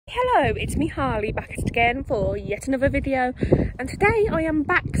Hello, it's me Harley back at it again for yet another video, and today I am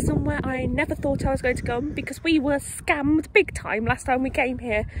back somewhere I never thought I was going to go because we were scammed big time last time we came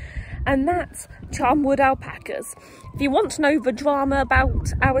here, and that's Charnwood Alpacas. If you want to know the drama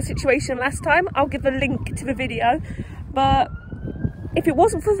about our situation last time, I'll give a link to the video, but if it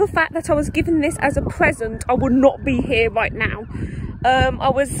wasn't for the fact that I was given this as a present, I would not be here right now.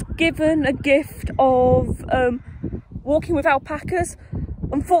 I was given a gift of walking with alpacas.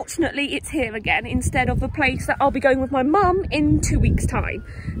 Unfortunately, it's here again instead of the place that I'll be going with my mum in 2 weeks' time.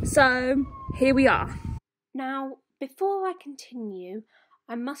 So here we are. Now, before I continue,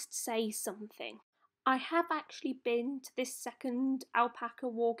 I must say something. I have actually been to this second alpaca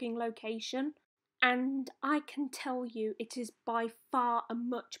walking location, and I can tell you it is by far a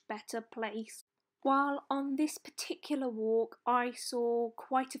much better place. While on this particular walk, I saw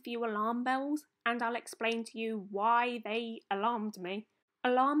quite a few alarm bells, and I'll explain to you why they alarmed me.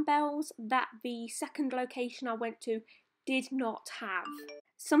 Alarm bells that the second location I went to did not have.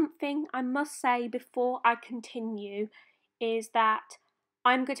 Something I must say before I continue is that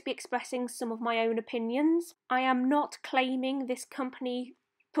I'm going to be expressing some of my own opinions. I am not claiming this company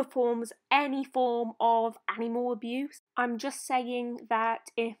performs any form of animal abuse. I'm just saying that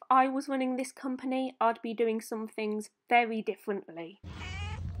if I was running this company, I'd be doing some things very differently.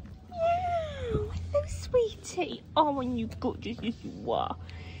 Hello, sweetie. Oh, and you've got just as you are.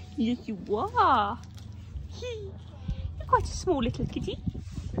 Yes, you are. You're quite a small little kitty.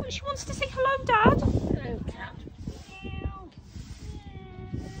 Oh, she wants to say hello, Dad. Hello, cat.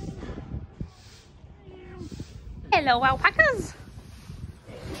 Hello, alpacas.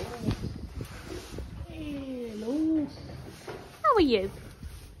 Hello. How are you?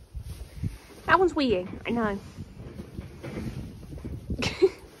 That one's weeing, I know.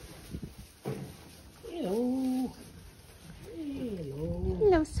 Hello. Hello.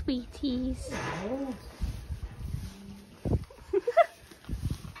 Hello, sweeties. Hello.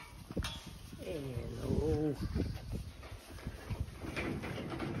 Hello.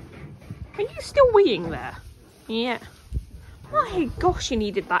 Are you still weeing there? Yeah. My gosh, you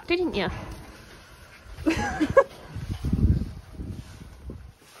needed that, didn't you?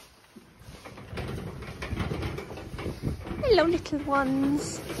 Hello, little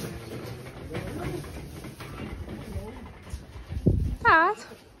ones. Dad,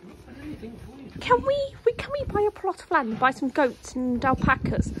 can we buy a plot of land, buy some goats and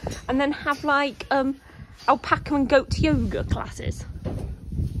alpacas, and then have like alpaca and goat yoga classes?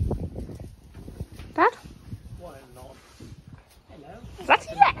 Dad? Why not? Hello. Is that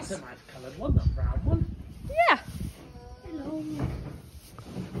a yes? That's a nice coloured one, that brown one. Yeah. Hello.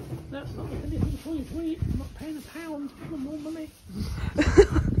 That's not anything for you to eat. I'm not paying £1 for more money.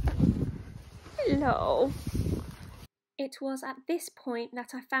 Hello. It was at this point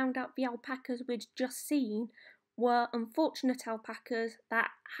that I found out the alpacas we'd just seen were unfortunate alpacas that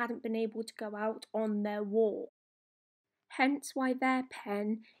hadn't been able to go out on their walk. Hence why their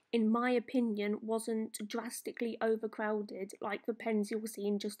pen, in my opinion, wasn't drastically overcrowded like the pens you'll see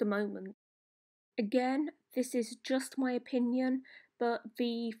in just a moment. Again, this is just my opinion, but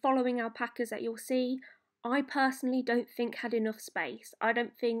the following alpacas that you'll see, I personally don't think had enough space. I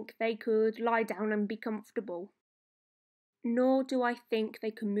don't think they could lie down and be comfortable. Nor do I think they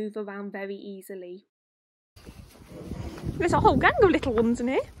can move around very easily. There's a whole gang of little ones in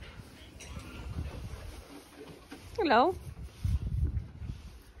here. Hello.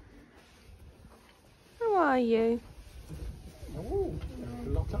 How are you? Oh, there's a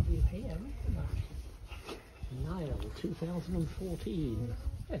lot of you here, isn't there? Nile 2014.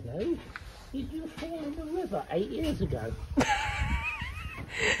 Hello. Did you fall in the river 8 years ago?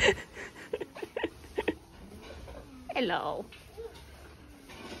 Hello.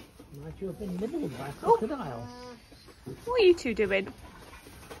 Might you have been nibbled by a crocodile? What are you two doing?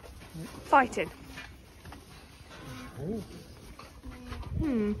 Fighting. Oh.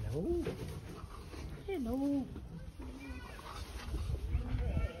 Hello. Hello.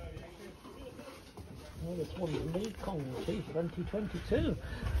 Oh, this one's Mekong 2022.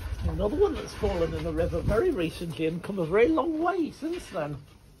 Another one that's fallen in the river very recently and come a very long way since then.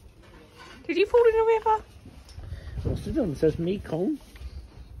 Did you fall in a river? Must have done, it says Mekong.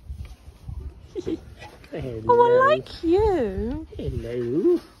 Hello. Oh, I like you.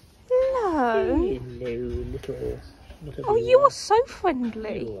 Hello. Hello. Hello, little. Oh, you are so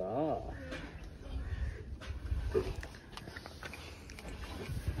friendly. You are.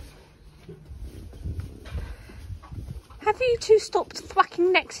 Have you two stopped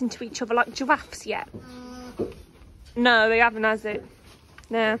thwacking necks into each other like giraffes yet? No, they haven't, has it?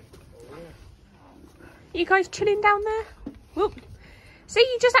 No. You guys chilling down there? Whoop. See,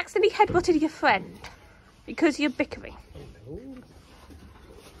 you just accidentally headbutted your friend because you're bickering.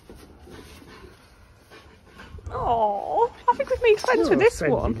 Oh, I think we've made friends with this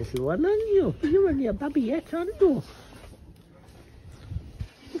one. Little one, aren't you? You're only a baby yet, aren't you?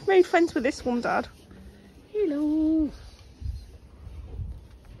 We've made friends with this one, Dad. Hello.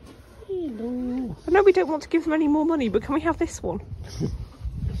 Hello. I know we don't want to give them any more money, but can we have this one?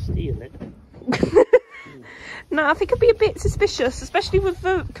 Steal it. No, I think it'd be a bit suspicious, especially with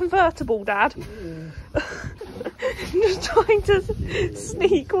the convertible, Dad. Yeah. Just trying to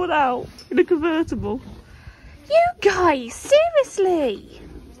sneak one out in a convertible. You guys, seriously?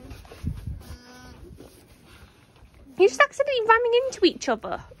 You're just accidentally ramming into each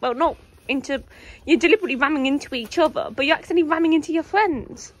other. Well, not into... You're deliberately ramming into each other, but you're accidentally ramming into your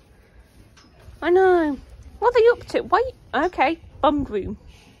friends. I know. What are you up to? Why? Okay, bum groom.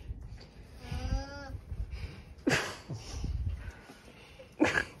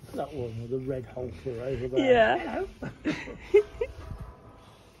 That one with the red halter over there. Yeah. Hello.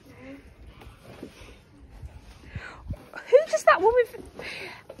 Who does that one with...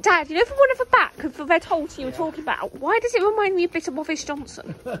 Dad, you know the one at the back of the red halter you were talking about? Why does it remind me a bit of Boris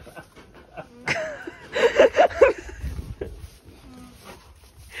Johnson?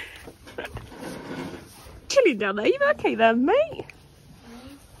 Chilling down there. You okay there, mate?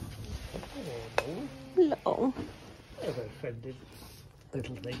 Hello. They're offended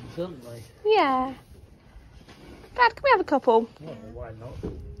little things, aren't they? Yeah. Dad, can we have a couple? Well, why not?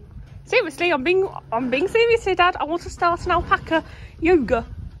 Seriously, I'm being serious here, Dad. I want to start an alpaca yoga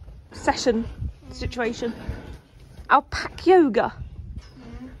session situation. Alpaca yoga.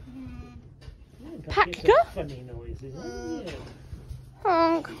 Paccas? Funny noises, aren't you?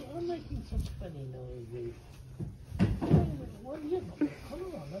 Honk. You're making some funny noises. Well, you've got the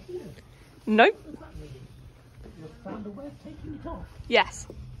colour on, have you? Nope. What does that mean? You've found a way of taking it off? Yes.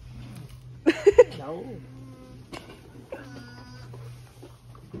 No.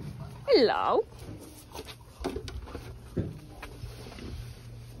 Hello.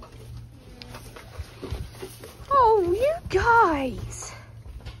 Oh, you guys.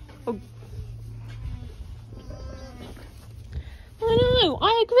 Oh. I know,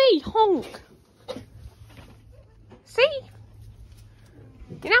 I agree, honk. See?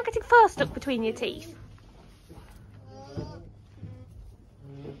 You're now getting fur stuck between your teeth.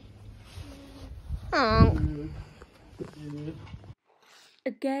 Honk.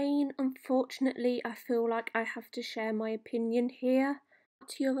 Again, unfortunately, I feel like I have to share my opinion here.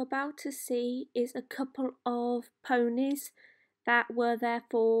 What you're about to see is a couple of ponies that were there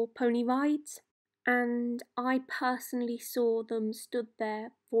for pony rides, and I personally saw them stood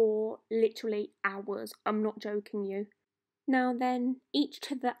there for literally hours. I'm not joking you. Now then, each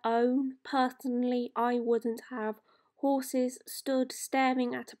to their own. Personally, I wouldn't have horses stood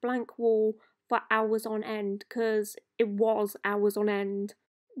staring at a blank wall for hours on end, because it was hours on end.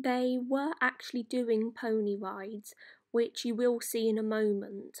 They were actually doing pony rides, which you will see in a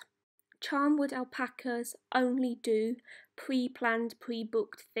moment. Charnwood Alpacas only do pre-planned,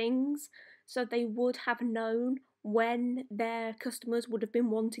 pre-booked things, so they would have known when their customers would have been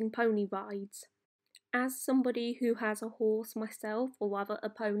wanting pony rides. As somebody who has a horse myself, or rather a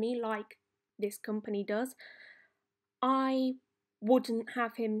pony like this company does, I wouldn't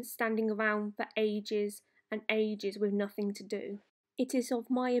have him standing around for ages and ages with nothing to do. It is of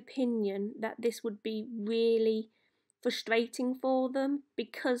my opinion that this would be really frustrating for them,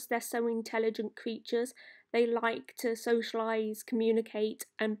 because they're so intelligent creatures. They like to socialise, communicate,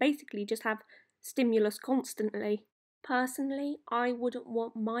 and basically just have stimulus constantly. Personally, I wouldn't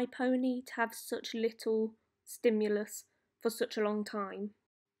want my pony to have such little stimulus for such a long time.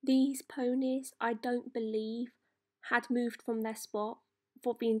 These ponies, I don't believe, had moved from their spot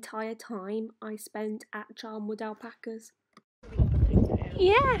for the entire time I spent at Charnwood Alpacas.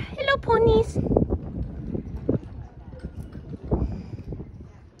 Yeah, hello ponies.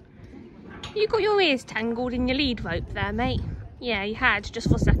 You got your ears tangled in your lead rope there, mate? Yeah, you had just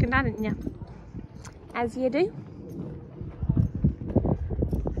for a second, hadn't you? As you do.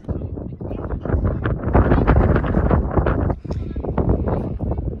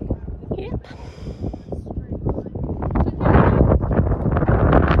 Yep.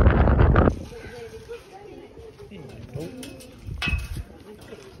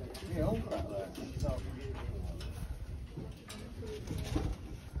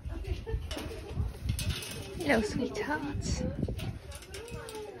 Hello, sweethearts.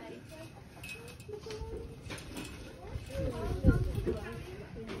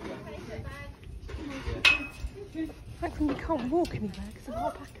 Thankfully we can't walk anywhere because of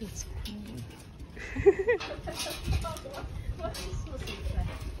alpacas.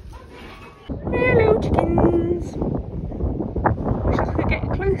 Hello chickens! Wish I could get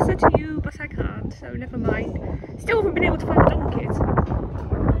closer to you, but I can't, so never mind. Still haven't been able to find the donkeys.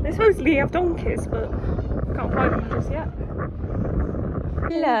 They supposedly have donkeys, but I can't find them just yet.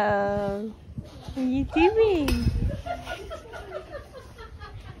 Hello! What are you doing?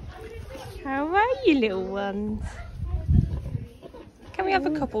 How are you, little ones? Can we have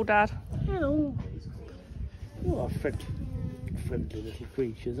a couple, Dad? Hello. You are friendly little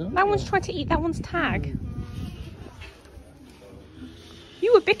creatures, aren't you? That one's trying to eat that one's tag.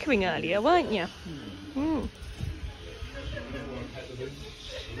 You were bickering earlier, weren't you? Mm.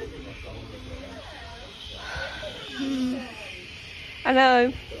 I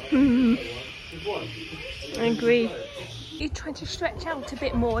know. I agree. You're trying to stretch out a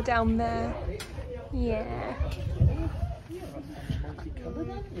bit more down there. Yeah. Multicoloured,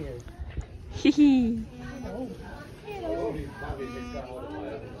 aren't you? Hehe.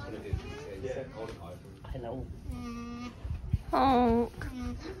 Hello. Honk.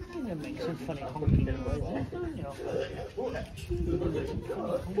 You're gonna make some funny honky noises, aren't you?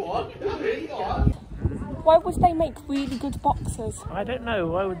 Why would they make really good boxers? I don't know.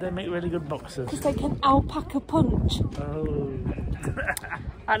 Why would they make really good boxers? Because they can alpaca punch. Oh.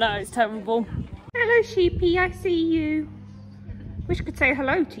 I know, it's terrible. Hello sheepy, I see you. Wish I could say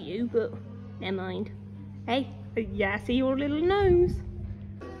hello to you, but never mind. Hey, yeah, I see your little nose.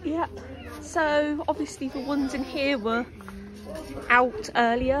 Yeah, so obviously the ones in here were out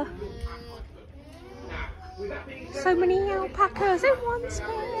earlier. So many alpacas in one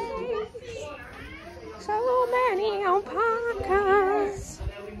space. So many alpacas.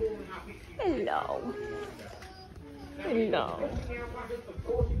 Hello. Hello.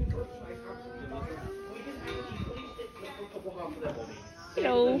 Hello.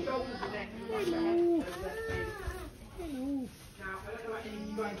 Hello.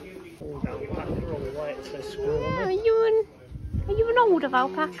 Are you an older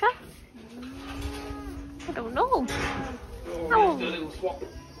alpaca? I don't know. How old?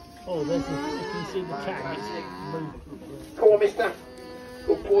 Oh, there's the, you can see the tag. It's moved. Come on, mister.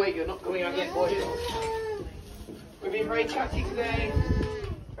 Good boy, you're not coming out yet, boy. We've been very chatty today.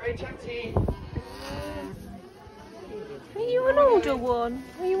 Very chatty. Are you an older one?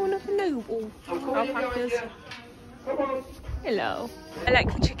 Are you one of the noble alpacas? Come on. Hello. I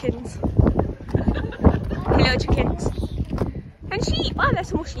like the chickens. Hello, chickens. And sheep. Oh, there's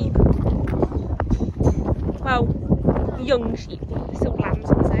some more sheep. Well, young sheep. Still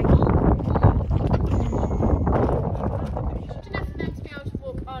lambs, I'd say. Enough for them to be able to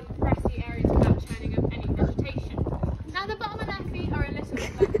walk on grassy areas without churning up any vegetation. Now the bottom of their feet are a little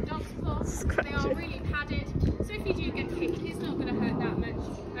bit like a dog's claws. They are really padded, so if you do get kicked, it's not going to hurt that much.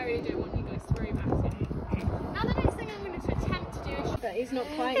 I really don't want you guys to worry about it. Now the next thing I'm going to attempt to do is... But he's not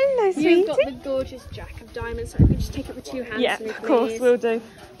quite. Hello, sweetie. You've got the gorgeous Jack of Diamonds, so if you just take it with two hands. Yeah, for me, of course, please. we'll do.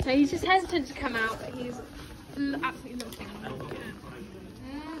 So he's just hesitant to come out, but he's absolutely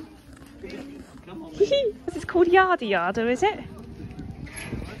lovely. This is called Yada Yada, is it? I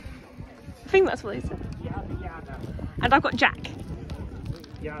think that's what it is. Yada yada. And I've got Jack.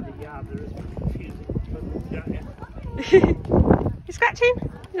 Yada yada is confusing. Yeah. You scratching?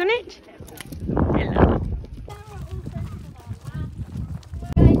 You on itch? Hello.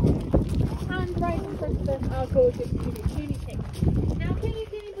 And right in front of us are gorgeous cutie pigs. Now cutie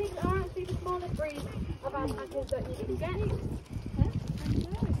pigs are actually the smallest breed of alpacas that you can get.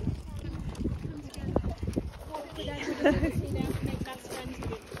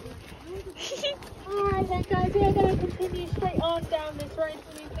 Alright then guys, we are going to continue straight on down this road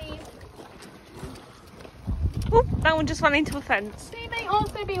for me please. Oh, that one just ran into a fence. So you may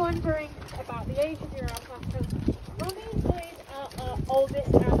also be wondering about the age of your alpaca. Well, these boys are our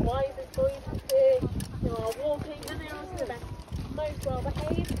oldest and wisest boys who are walking, and they're also the best, most well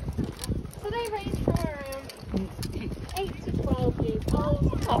behaved. So they range from around 8 to 12 years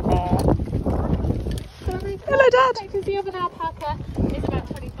old. Aww. So the Hello, Dad. expectancy of an alpaca is about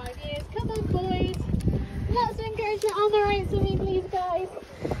 25 years. Come on boys, lots of encouragement on the right for me please guys.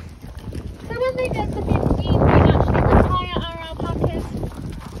 So when they get to 15, we actually retire our alpacas,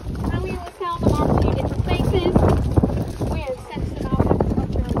 and we will sell them on to different places. We have sent some alpacas off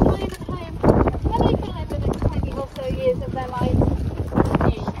to retirement home, where they can live the next 20 or so years of their lives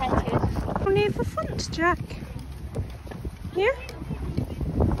being petted. On here for front, Jack. Yeah?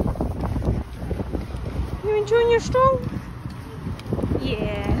 You enjoying your stroll?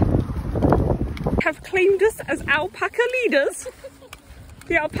 Yeah. Have claimed us as alpaca leaders.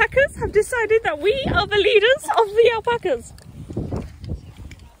 The alpacas have decided that we are the leaders of the alpacas.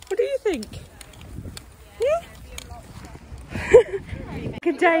 What do you think? Yeah?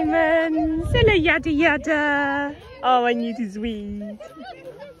 Good diamonds. Hello, yada yada. Oh, and you too sweet.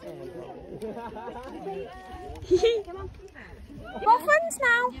 You are friends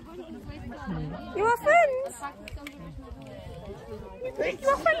now. You are friends. You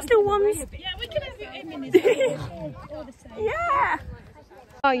are friends, little ones. Yeah, we can have you in minutes. Yeah.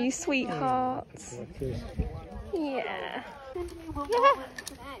 Oh, you sweethearts. Yeah. Yeah.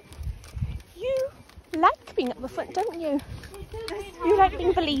 You like being at the front, don't you? You like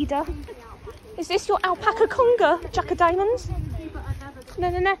being the leader. Is this your alpaca conga, Jack of Diamonds? No,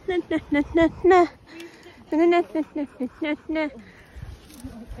 no, no, no, no, no, no, no. No, no, no, no, no, no, no.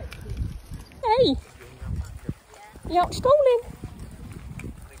 Hey, you out strolling?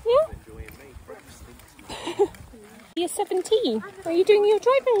 Yeah? You're 17. Are you doing your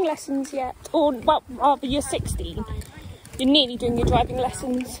driving lessons yet? Or, well, rather, you're 16. You're nearly doing your driving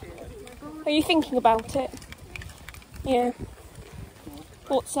lessons. Are you thinking about it? Yeah.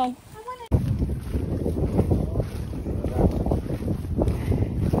 Thought so.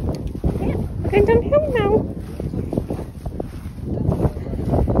 Yeah, going downhill now.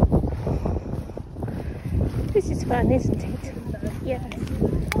 This is fun, isn't it? Yeah.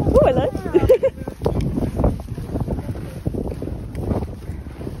 Oh, hello.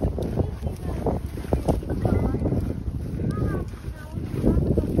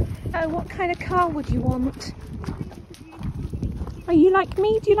 Oh, what kind of car would you want? Are you like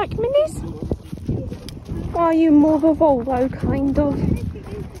me? Do you like minis? Or are you more of a Volvo kind of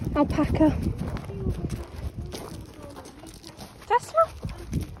alpaca? Tesla?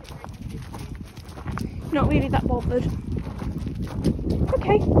 Not really that bothered.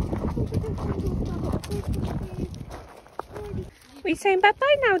 Okay. Are you saying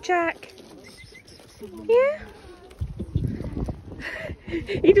bye-bye now, Jack? Yeah?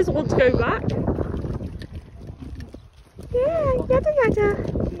 He doesn't want to go back. Yeah, yada yada.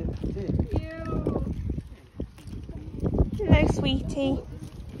 Hello, sweetie.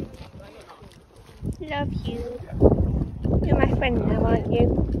 Love you. You're my friend now, aren't you?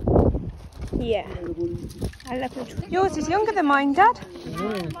 Yeah. I love you. Yours is younger than mine, Dad.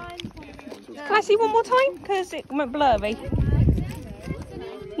 Can I see one more time? Because it went blurry.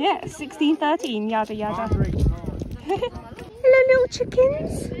 Yeah, 16, 13, yada yada. Hello, little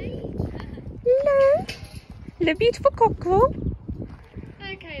chickens. Hello. Hello, beautiful cockerel.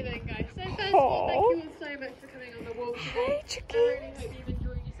 Okay then, guys. So first of all, thank you all so much for coming on the walk today. Hey, chickens. I really hope you've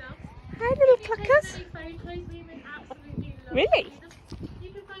enjoyed yourself. Hi, little If you've cluckers. taken any photos, we would absolutely love Really? to see them. You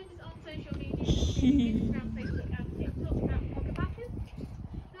can find us on social media, Instagram, Facebook and TikTok at Pukka Paccas.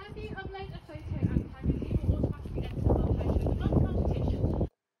 Now if you upload a photo and tag us, you will automatically enter our photo of the month competition.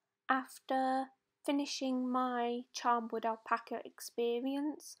 After finishing my Charnwood Alpaca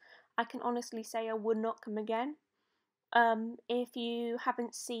experience, I can honestly say I would not come again. If you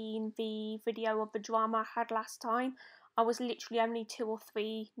haven't seen the video of the drama I had last time, I was literally only 2 or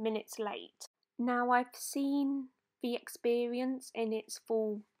 3 minutes late. Now I've seen the experience in its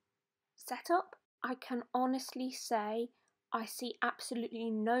full setup. I can honestly say I see absolutely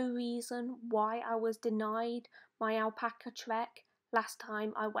no reason why I was denied my alpaca trek last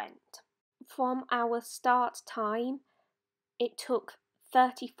time I went. From our start time, it took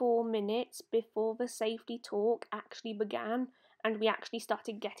 34 minutes before the safety talk actually began and we actually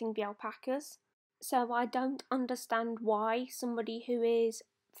started getting the alpacas. So I don't understand why somebody who is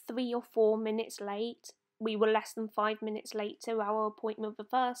 3 or 4 minutes late, we were less than 5 minutes late to our appointment the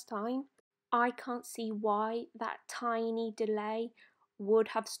first time, I can't see why that tiny delay would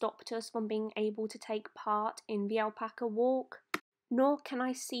have stopped us from being able to take part in the alpaca walk. Nor can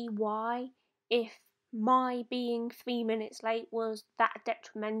I see why, if my being 3 minutes late was that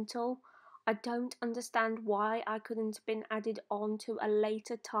detrimental, I don't understand why I couldn't have been added on to a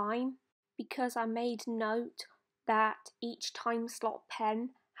later time, because I made note that each time slot pen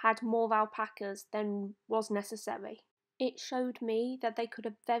had more alpacas than was necessary. It showed me that they could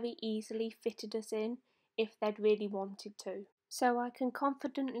have very easily fitted us in if they'd really wanted to. So I can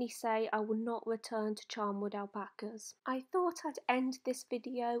confidently say I will not return to Charnwood Alpacas. I thought I'd end this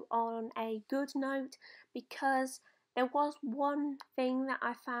video on a good note because there was one thing that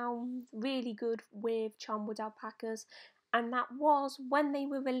I found really good with Charnwood Alpacas, and that was when they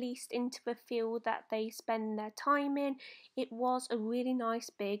were released into the field that they spend their time in, it was a really nice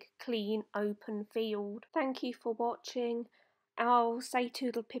big clean open field. Thank you for watching. I'll say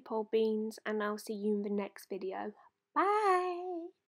toodle pip old beans and I'll see you in the next video. Bye!